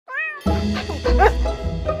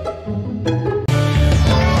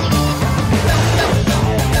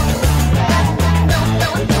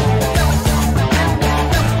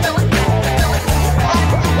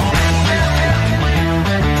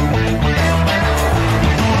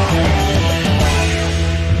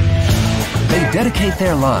Dedicate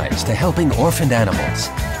their lives to helping orphaned animals.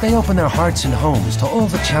 They open their hearts and homes to all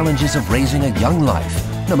the challenges of raising a young life,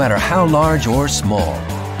 no matter how large or small.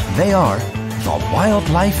 They are the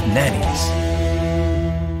Wildlife Nannies.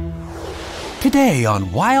 Today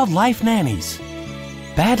on Wildlife Nannies,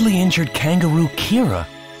 badly injured kangaroo Kira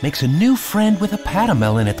makes a new friend with a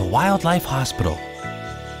patamelon at the Wildlife Hospital.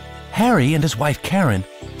 Harry and his wife Karen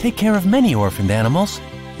take care of many orphaned animals,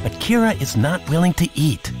 but Kira is not willing to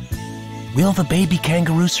eat. Will the baby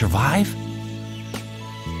kangaroo survive?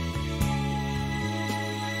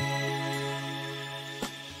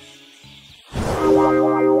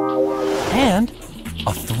 And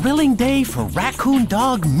a thrilling day for raccoon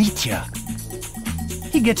dog Mitya.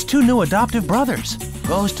 He gets 2 new adoptive brothers,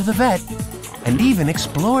 goes to the vet, and even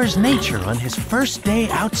explores nature on his first day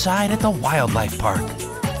outside at the wildlife park.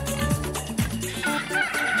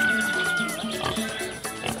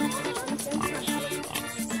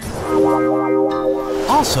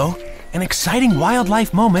 Also, an exciting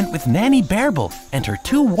wildlife moment with Nanny Bearable and her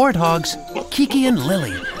 2 warthogs, Kiki and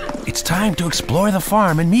Lily. It's time to explore the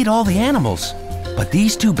farm and meet all the animals. But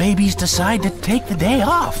these 2 babies decide to take the day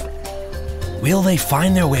off. Will they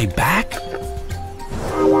find their way back?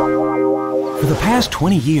 For the past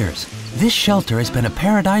 20 years, this shelter has been a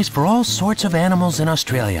paradise for all sorts of animals in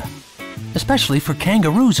Australia, especially for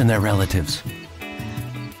kangaroos and their relatives.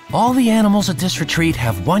 All the animals at this retreat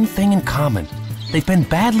have one thing in common. They've been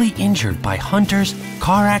badly injured by hunters,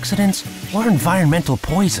 car accidents, or environmental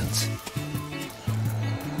poisons.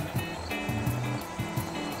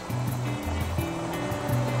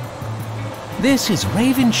 This is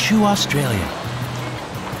Raven Shoe, Australia.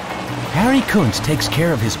 Harry Kuntz takes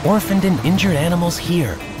care of his orphaned and injured animals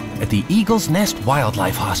here at the Eagle's Nest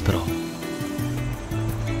Wildlife Hospital.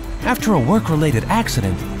 After a work-related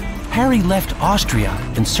accident, Harry left Austria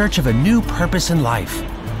in search of a new purpose in life.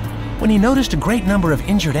 When he noticed a great number of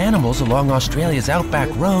injured animals along Australia's outback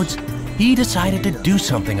roads, he decided to do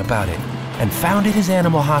something about it and founded his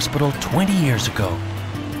animal hospital 20 years ago.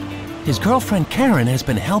 His girlfriend Karen has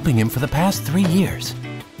been helping him for the past 3 years.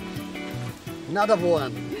 Another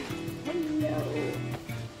one.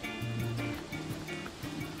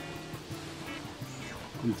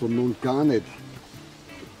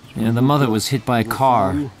 Yeah, the mother was hit by a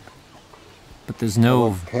car, but there's no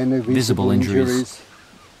visible injuries.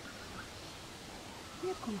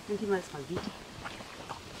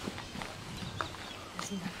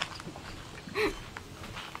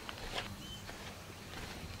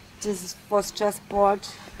 This was just bought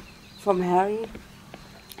from Harry,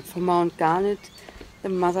 from Mount Garnet. The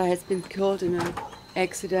mother has been killed in an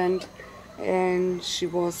accident and she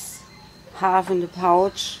was half in the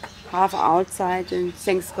pouch, half outside, and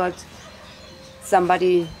thanks God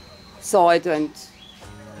somebody saw it and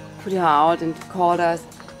put her out and called us.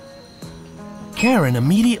 Karen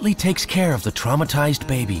immediately takes care of the traumatized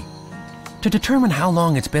baby. To determine how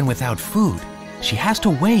long it's been without food, she has to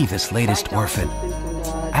weigh this latest orphan.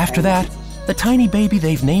 After that, the tiny baby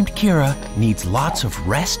they've named Kira needs lots of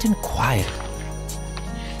rest and quiet.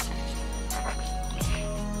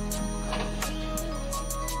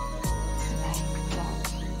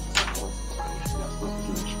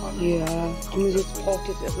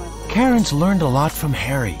 Karen's learned a lot from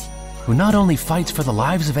Harry, who not only fights for the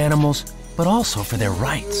lives of animals, but also for their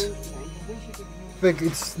rights.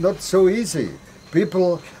 It's not so easy.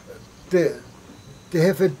 People, they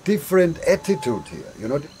have a different attitude here. You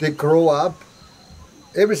know, they grow up,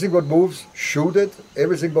 everything what moves, shoot it,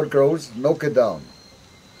 everything what grows, knock it down.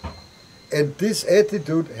 And this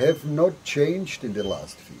attitude have not changed in the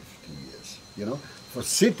last 50 years, you know. For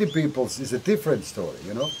city people, it's a different story,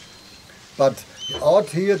 you know. But out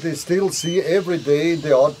here, they still see every day in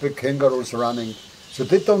the outback kangaroos running. So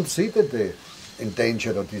they don't see that they're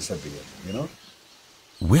endangered or disappeared, you know.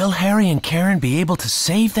 Will Harry and Karen be able to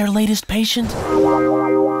save their latest patient?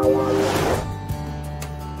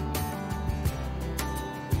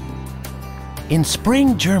 In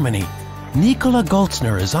spring Germany, Nicola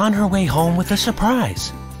Goltzner is on her way home with a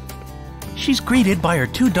surprise. She's greeted by her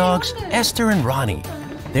 2 dogs, Esther and Ronnie.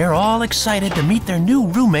 They're all excited to meet their new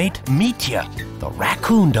roommate, Mitya, the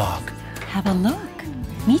raccoon dog. Have a look.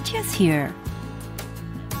 Mitya's here.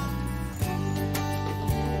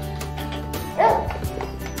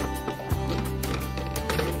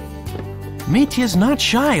 Mitya's not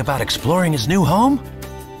shy about exploring his new home.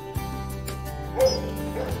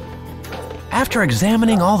 After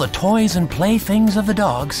examining all the toys and playthings of the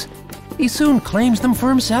dogs, he soon claims them for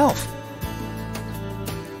himself.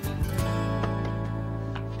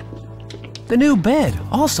 The new bed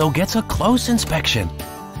also gets a close inspection.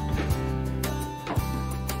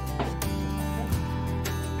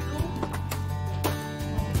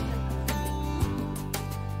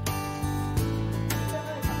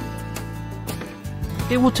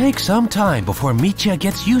 It will take some time before Mitya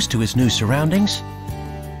gets used to his new surroundings.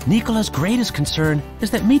 Nikola's greatest concern is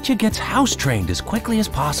that Mitya gets house-trained as quickly as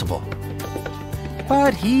possible.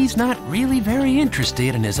 But he's not really very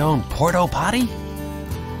interested in his own porta potty.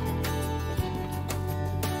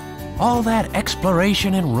 All that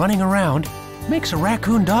exploration and running around makes a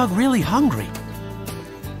raccoon dog really hungry.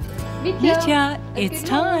 Mitya, it's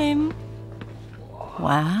time.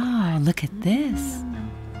 Wow, look at this.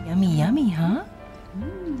 Yummy, yummy, huh?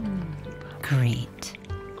 Great.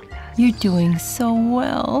 You're doing so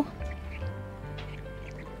well.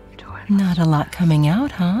 Not a lot coming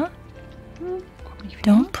out, huh?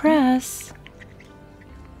 Don't press.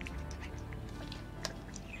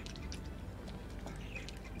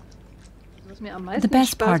 The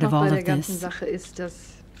best part of all of this is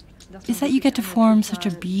that you get to form such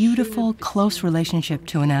a beautiful, close relationship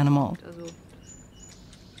to an animal.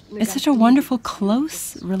 It's such a wonderful,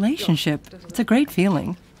 close relationship. It's a great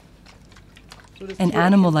feeling. An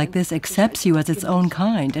animal like this accepts you as its own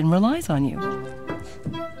kind and relies on you.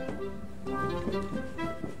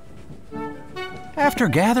 After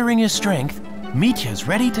gathering his strength, Mitya's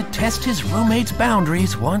ready to test his roommate's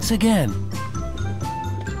boundaries once again.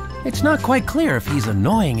 It's not quite clear if he's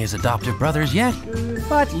annoying his adoptive brothers yet,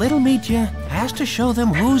 but little Mitya has to show them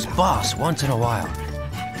who's boss once in a while.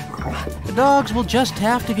 The dogs will just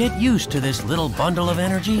have to get used to this little bundle of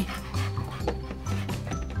energy.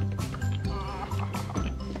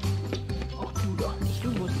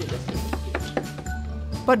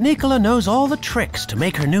 But Nikola knows all the tricks to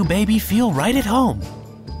make her new baby feel right at home.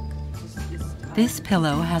 This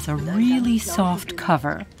pillow has a really soft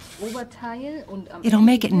cover. It'll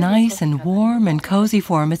make it nice and warm and cozy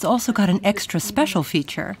for him. It's also got an extra special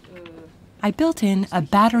feature. I built in a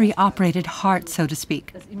battery-operated heart, so to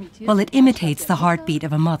speak. Well, it imitates the heartbeat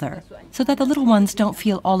of a mother, so that the little ones don't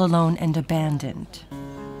feel all alone and abandoned.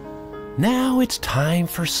 Now it's time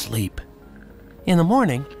for sleep. In the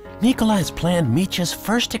morning, Nikola has planned Mitya's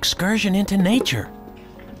first excursion into nature.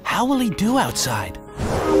 How will he do outside?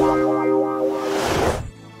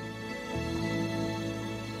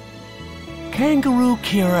 Kangaroo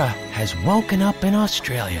Kira has woken up in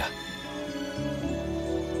Australia.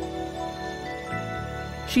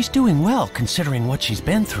 She's doing well considering what she's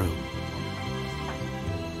been through.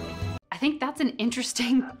 I think that's an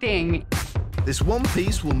interesting thing. This one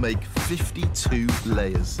piece will make 52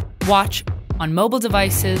 layers. Watch on mobile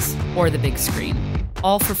devices or the big screen.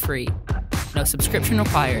 All for free. No subscription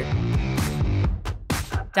required.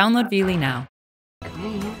 Download Vili now.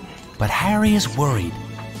 But Harry is worried.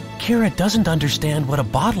 Kira doesn't understand what a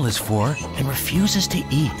bottle is for and refuses to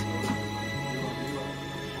eat.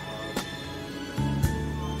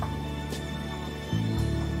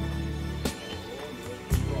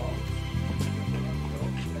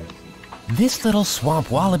 This little swamp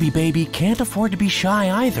wallaby baby can't afford to be shy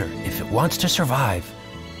either if it wants to survive.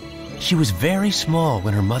 She was very small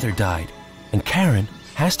when her mother died, and Karen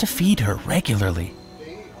has to feed her regularly.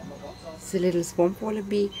 The little swamp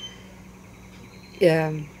wallaby,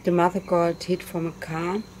 the mother got hit from a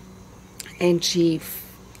car and she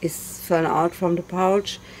fell out from the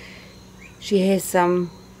pouch. She has some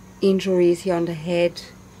injuries here on the head,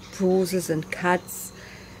 bruises and cuts,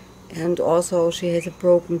 and also she has a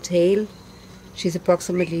broken tail. She's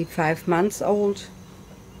approximately 5 months old,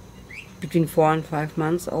 between 4 and 5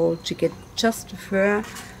 months old. She gets just the fur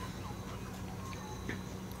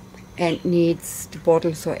and needs the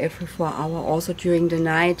bottle so every 4 hours. Also during the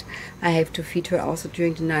night, I have to feed her also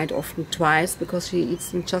during the night, often twice, because she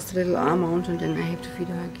eats in just a little amount and then I have to feed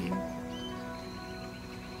her again.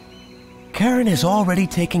 Karen is already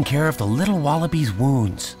taking care of the little wallaby's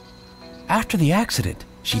wounds. After the accident,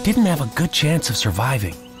 she didn't have a good chance of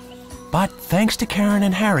surviving. But thanks to Karen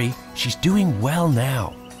and Harry, she's doing well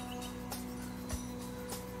now.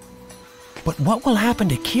 But what will happen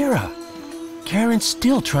to Kira? Karen's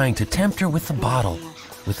still trying to tempt her with the bottle,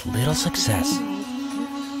 with little success.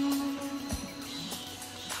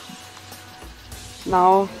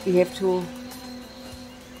 Now we have to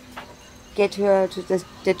get her to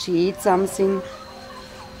that she eats something.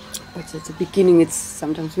 But at the beginning it's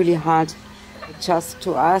sometimes really hard, just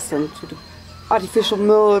to us and to the artificial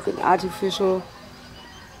milk and artificial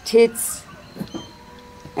tits.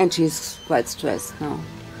 And she's quite stressed now.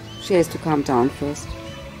 she has to calm down first.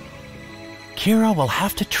 Kira will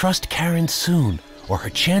have to trust Karen soon, or her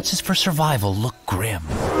chances for survival look grim.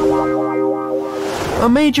 A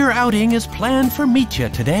major outing is planned for Mitya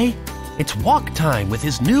today. It's walk time with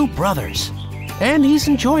his new brothers. And he's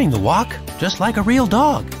enjoying the walk, just like a real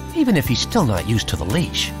dog, even if he's still not used to the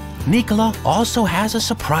leash. Nicola also has a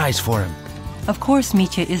surprise for him. Of course,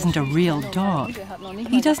 Mitya isn't a real dog.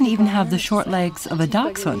 He doesn't even have the short legs of a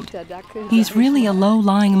dachshund. He's really a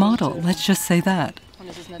low-lying model, let's just say that.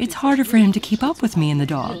 It's harder for him to keep up with me and the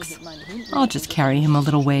dogs. I'll just carry him a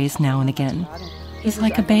little ways now and again. He's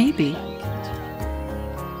like a baby.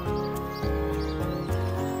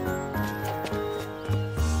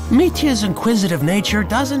 Mitya's inquisitive nature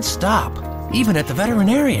doesn't stop, even at the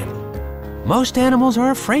veterinarian. Most animals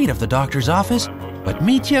are afraid of the doctor's office, but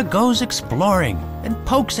Mitya goes exploring and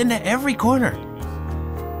pokes into every corner.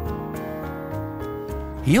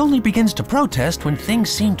 He only begins to protest when things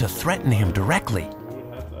seem to threaten him directly.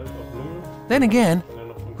 Then again,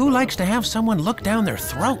 who likes to have someone look down their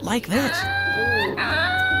throat like this?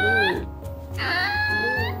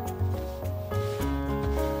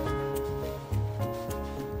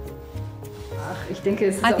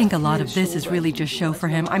 I think a lot of this is really just show for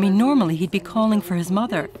him. I mean, normally he'd be calling for his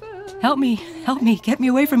mother. Help me, get me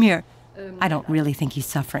away from here. I don't really think he's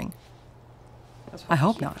suffering. I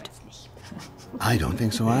hope not. I don't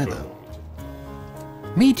think so either.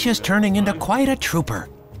 Mitya's turning into quite a trooper.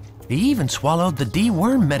 He even swallowed the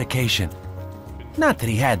deworm medication. Not that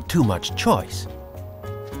he had too much choice.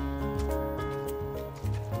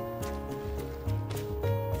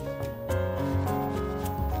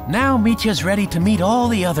 Now Mitya's ready to meet all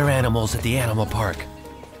the other animals at the animal park.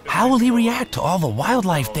 How will he react to all the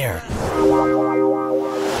wildlife there?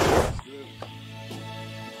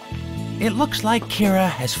 It looks like Kira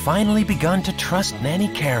has finally begun to trust Nanny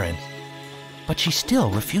Karen, but she still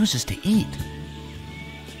refuses to eat.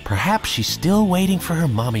 Perhaps she's still waiting for her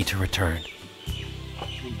mommy to return.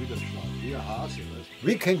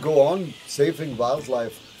 We can go on saving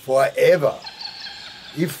wildlife forever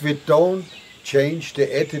if we don't change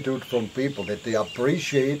the attitude from people, that they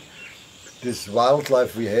appreciate this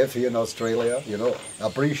wildlife we have here in Australia, you know,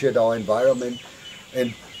 appreciate our environment.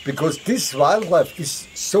 And because this wildlife is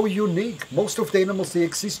so unique, most of the animals, they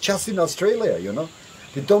exist just in Australia, you know.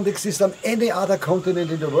 They don't exist on any other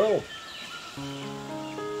continent in the world.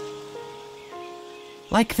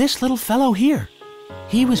 Like this little fellow here.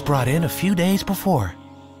 He was brought in a few days before.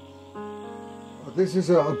 This is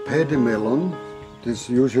a paddy melon. This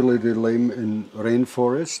usually they lay in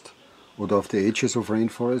rainforest or off the edges of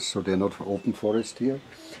rainforest, so they're not open forest here.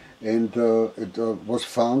 And it was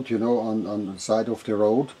found, you know, on the side of the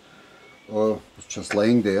road. It's just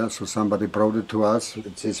laying there, so somebody brought it to us.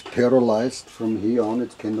 It says paralyzed from here on.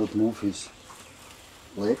 It cannot move his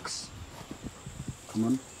legs. Come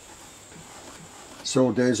on.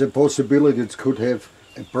 So there's a possibility it could have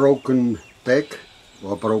a broken back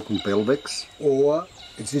or broken pelvis, or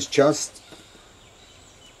it is just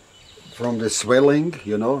from the swelling,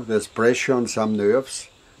 you know, there's pressure on some nerves,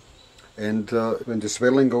 and when the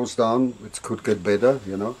swelling goes down, it could get better,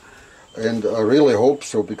 you know, and I really hope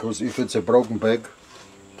so, because if it's a broken back,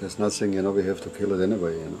 there's nothing, you know, we have to kill it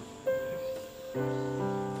anyway, you know.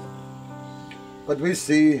 But we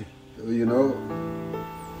see, you know,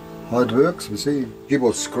 how it works. We see she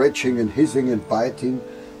was scratching and hissing and biting,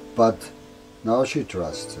 but now she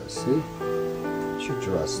trusts us, see? She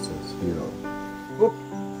trusts us, you know. Look,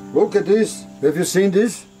 look at this. Have you seen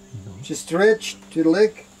this? She stretched the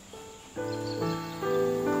leg.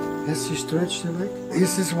 Has she stretched the leg?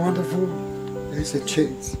 Is this wonderful? There's a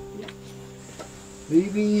chance.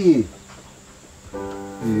 Baby.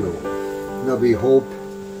 Now we hope.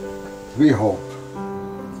 We hope.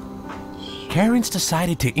 Karen's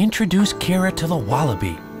decided to introduce Kira to the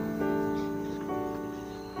wallaby.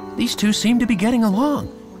 These two seem to be getting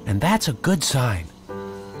along, and that's a good sign.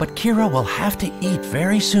 But Kira will have to eat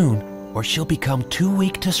very soon, or she'll become too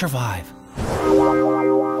weak to survive.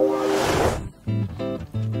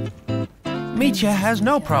 Mitya has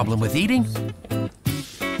no problem with eating.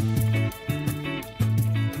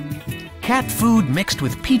 Cat food mixed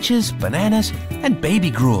with peaches, bananas, and baby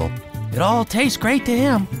gruel. It all tastes great to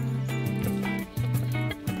him.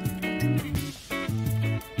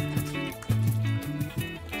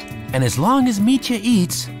 And as long as Mitya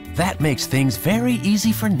eats, that makes things very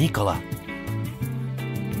easy for Nicola.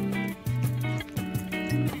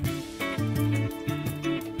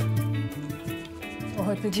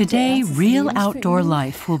 Today, real outdoor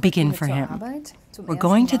life will begin for him. We're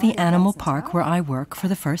going to the animal park where I work for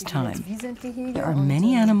the first time. There are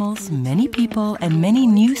many animals, many people, and many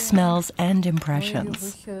new smells and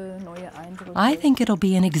impressions. I think it'll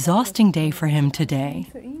be an exhausting day for him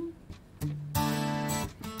today.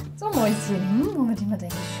 So, Mäuschen, wollen wir mal dein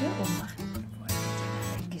Geschirr ummachen?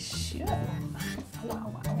 Dein Geschirr ummachen. Aua,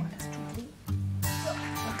 aua, aua, das tut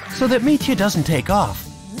weh. So that Mitya doesn't take off,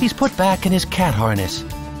 he's put back in his cat harness.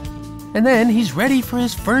 And then he's ready for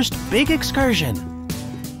his first big excursion.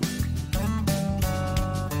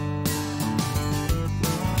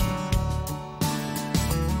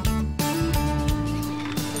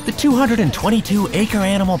 The 222-acre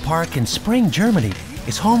animal park in Spring, Germany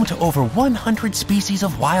is home to over 100 species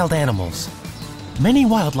of wild animals. Many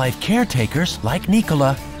wildlife caretakers, like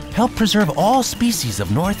Nicola, help preserve all species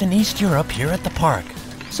of North and East Europe here at the park.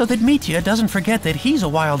 So that Mitya doesn't forget that he's a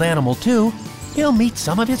wild animal too, he'll meet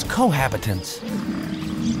some of his cohabitants.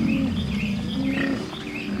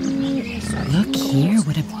 Look here,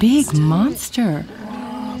 what a big monster.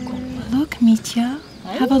 Look, Mitya,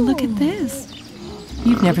 have a look at this.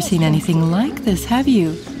 You've never seen anything like this, have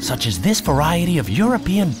you? Such as this variety of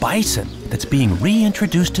European bison that's being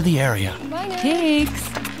reintroduced to the area. Pigs!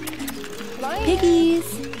 Piggies!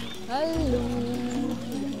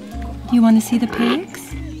 You want to see the pigs?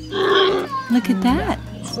 Look at that.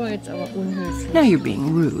 Now you're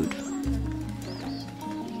being rude.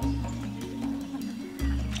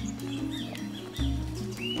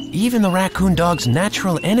 Even the raccoon dog's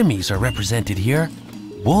natural enemies are represented here,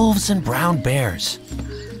 wolves and brown bears.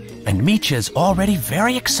 And Mitya's already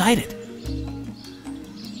very excited.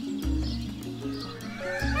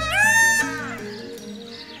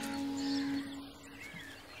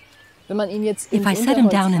 If I set him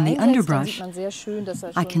down in the underbrush,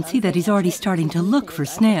 I can see that he's already starting to look for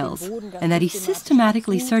snails and that he's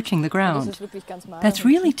systematically searching the ground. That's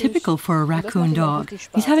really typical for a raccoon dog.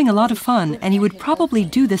 He's having a lot of fun, and he would probably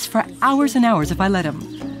do this for hours and hours if I let him.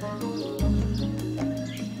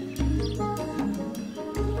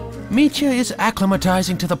 Mitya is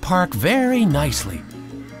acclimatizing to the park very nicely.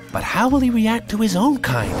 But how will he react to his own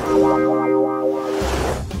kind?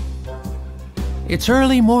 It's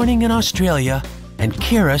early morning in Australia, and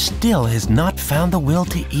Kira still has not found the will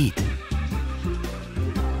to eat.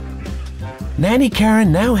 Nanny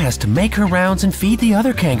Karen now has to make her rounds and feed the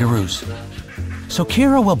other kangaroos. So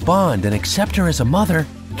Kira will bond and accept her as a mother.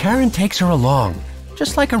 Karen takes her along,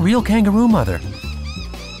 just like a real kangaroo mother.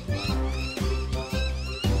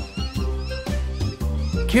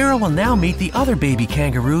 Kira will now meet the other baby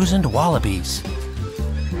kangaroos and wallabies.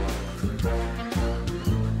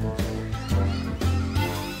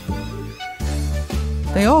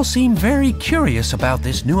 They all seem very curious about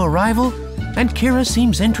this new arrival, and Kira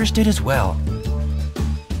seems interested as well.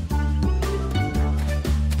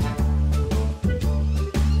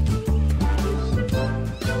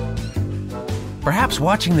 Perhaps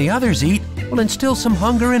watching the others eat will instill some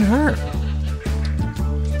hunger in her.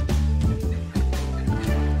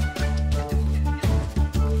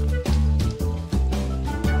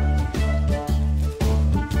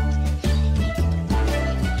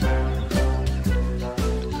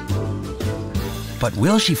 But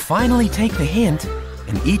will she finally take the hint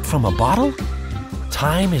and eat from a bottle?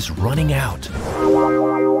 Time is running out.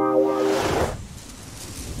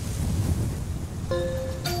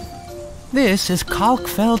 This is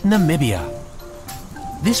Kalkveld, Namibia.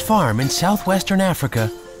 This farm in southwestern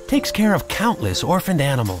Africa takes care of countless orphaned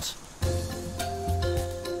animals.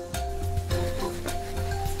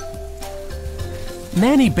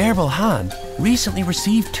 Nanny Berbel Han recently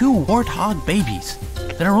received 2 warthog babies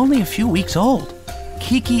that are only a few weeks old,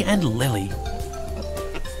 Kiki and Lily.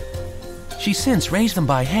 She's since raised them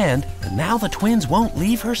by hand, and now the twins won't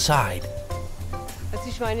leave her side.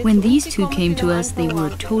 When these 2 came to us, they were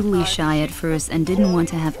totally shy at first and didn't want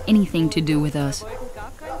to have anything to do with us.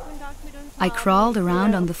 I crawled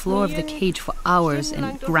around on the floor of the cage for hours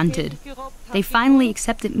and grunted. They finally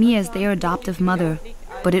accepted me as their adoptive mother,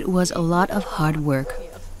 but it was a lot of hard work.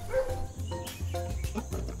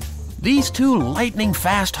 These 2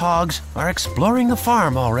 lightning-fast hogs are exploring the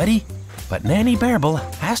farm already, but Nanny Berbel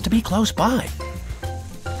has to be close by.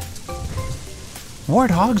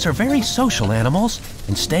 Warthogs are very social animals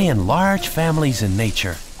and stay in large families in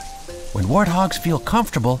nature. When warthogs feel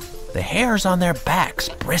comfortable, the hairs on their backs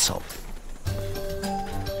bristle.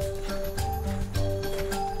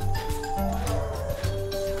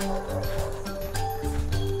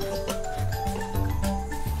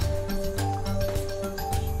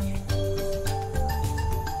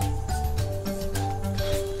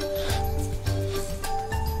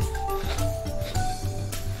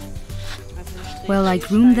 Well, I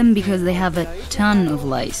groom them because they have a ton of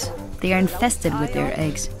lice. They are infested with their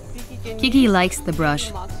eggs. Kiki likes the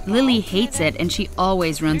brush. Lily hates it and she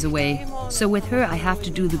always runs away. So with her, I have to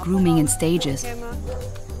do the grooming in stages.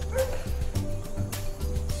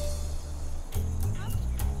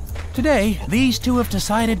 Today, these two have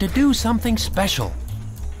decided to do something special.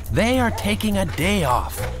 They are taking a day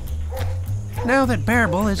off. Now that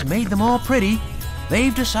Bärbel has made them all pretty,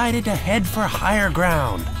 they've decided to head for higher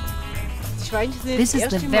ground. This is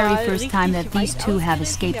the very first time that these two have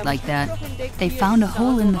escaped like that. They found a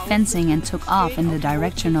hole in the fencing and took off in the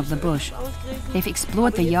direction of the bush. They've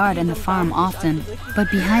explored the yard and the farm often,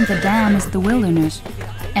 but behind the dam is the wilderness.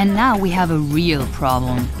 And now we have a real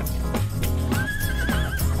problem.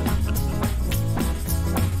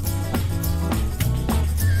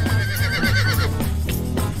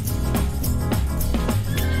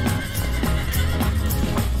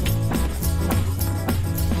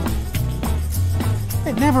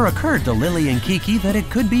 It never occurred to Lily and Kiki that it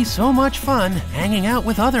could be so much fun hanging out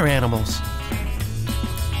with other animals.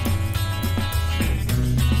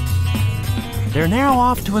 They're now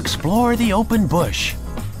off to explore the open bush.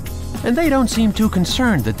 And they don't seem too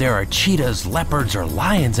concerned that there are cheetahs, leopards, or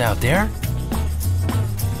lions out there.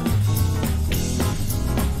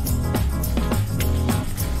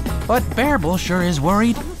 But Bärbel sure is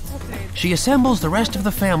worried. She assembles the rest of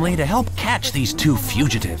the family to help catch these two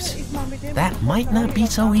fugitives. That might not be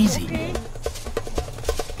so easy.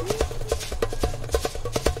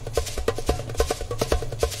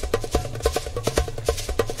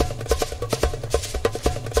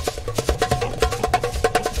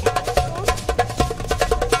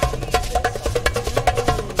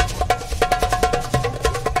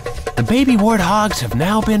 The baby warthogs have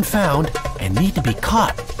now been found and need to be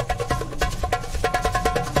caught.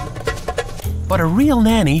 But a real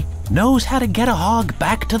nanny knows how to get a hog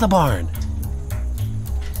back to the barn.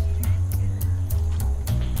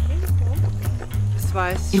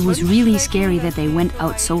 It was really scary that they went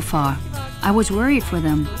out so far. I was worried for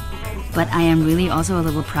them. But I am really also a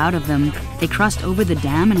little proud of them. They crossed over the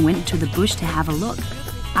dam and went into the bush to have a look.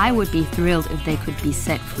 I would be thrilled if they could be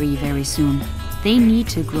set free very soon. They need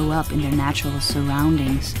to grow up in their natural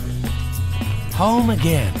surroundings. Home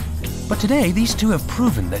again. But today, these two have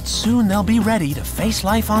proven that soon they'll be ready to face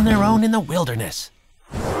life on their own in the wilderness.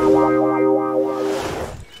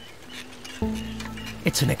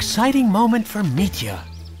 It's an exciting moment for Mitya.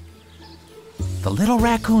 The little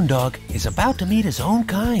raccoon dog is about to meet his own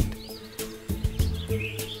kind.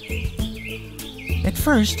 At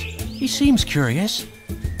first, he seems curious.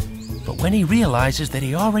 But when he realizes that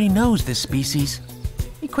he already knows this species,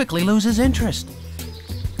 he quickly loses interest.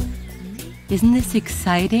 Isn't this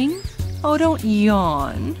exciting? Oh, don't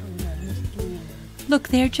yawn. Look,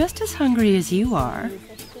 they're just as hungry as you are.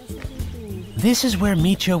 This is where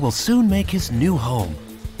Mitya will soon make his new home.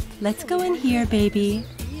 Let's go in here, baby.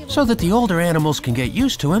 So that the older animals can get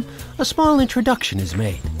used to him, a small introduction is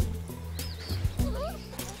made.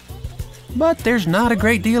 But there's not a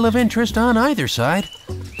great deal of interest on either side.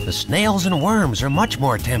 The snails and worms are much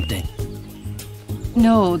more tempting.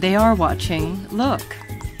 No, they are watching. Look.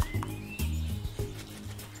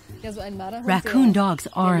 Raccoon dogs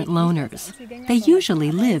aren't loners. They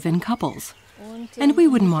usually live in couples. And we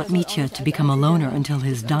wouldn't want Mitya to become a loner until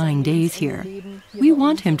his dying days here. We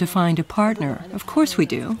want him to find a partner. Of course we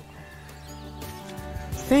do.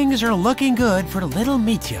 Things are looking good for little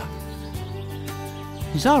Mitya.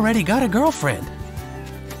 He's already got a girlfriend.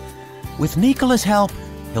 With Nikola's help,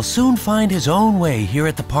 he'll soon find his own way here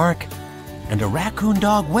at the park, and a raccoon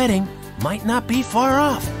dog wedding might not be far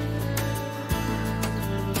off.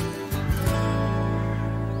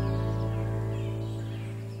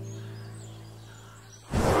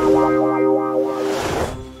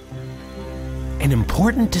 An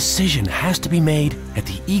important decision has to be made at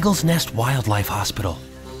the Eagle's Nest Wildlife Hospital.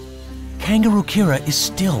 Kangaroo Kira is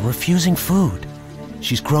still refusing food.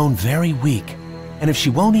 She's grown very weak, and if she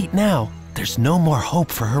won't eat now, there's no more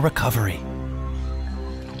hope for her recovery.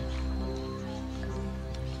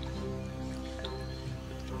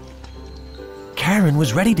 Karen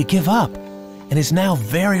was ready to give up and is now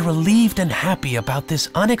very relieved and happy about this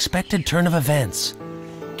unexpected turn of events.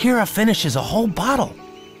 Kira finishes a whole bottle.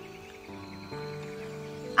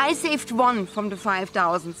 I saved one from the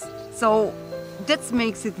 5,000, so that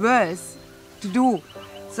makes it worse to do.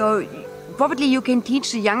 So probably you can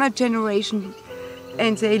teach the younger generation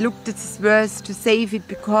and say, look, this is worth to save it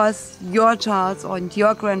because your child or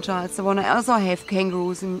your grandchild want to also have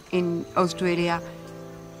kangaroos in Australia.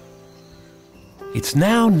 It's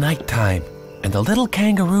now nighttime, and the little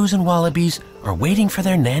kangaroos and wallabies are waiting for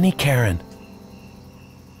their nanny Karen.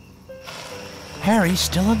 Harry's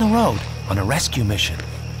still on the road on a rescue mission.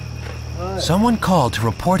 Someone called to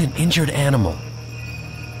report an injured animal.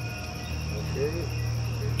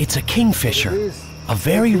 It's a kingfisher, a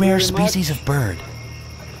very rare species of bird.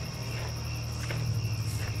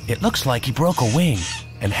 It looks like he broke a wing,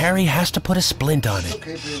 and Harry has to put a splint on it.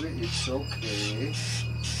 Okay, baby, it's okay.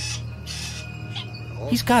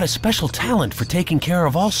 He's got a special talent for taking care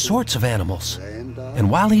of all sorts of animals. And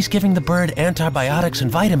while he's giving the bird antibiotics and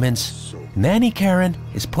vitamins, Nanny Karen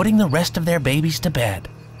is putting the rest of their babies to bed.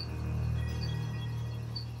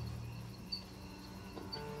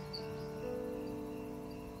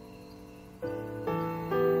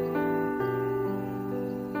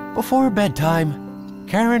 Before bedtime,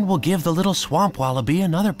 Karen will give the little swamp wallaby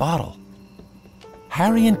another bottle.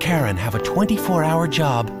 Harry and Karen have a 24-hour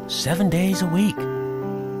job 7 days a week.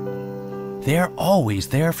 They're always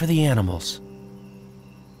there for the animals.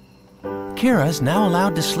 Kira's now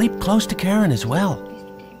allowed to sleep close to Karen as well,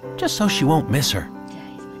 just so she won't miss her.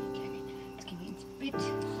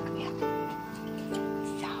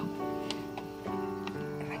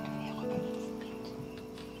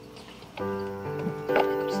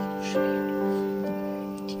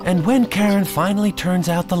 And when Karen finally turns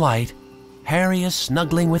out the light, Harry is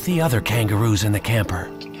snuggling with the other kangaroos in the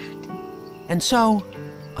camper. And so,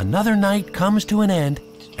 another night comes to an end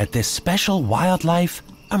at this special wildlife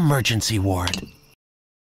emergency ward.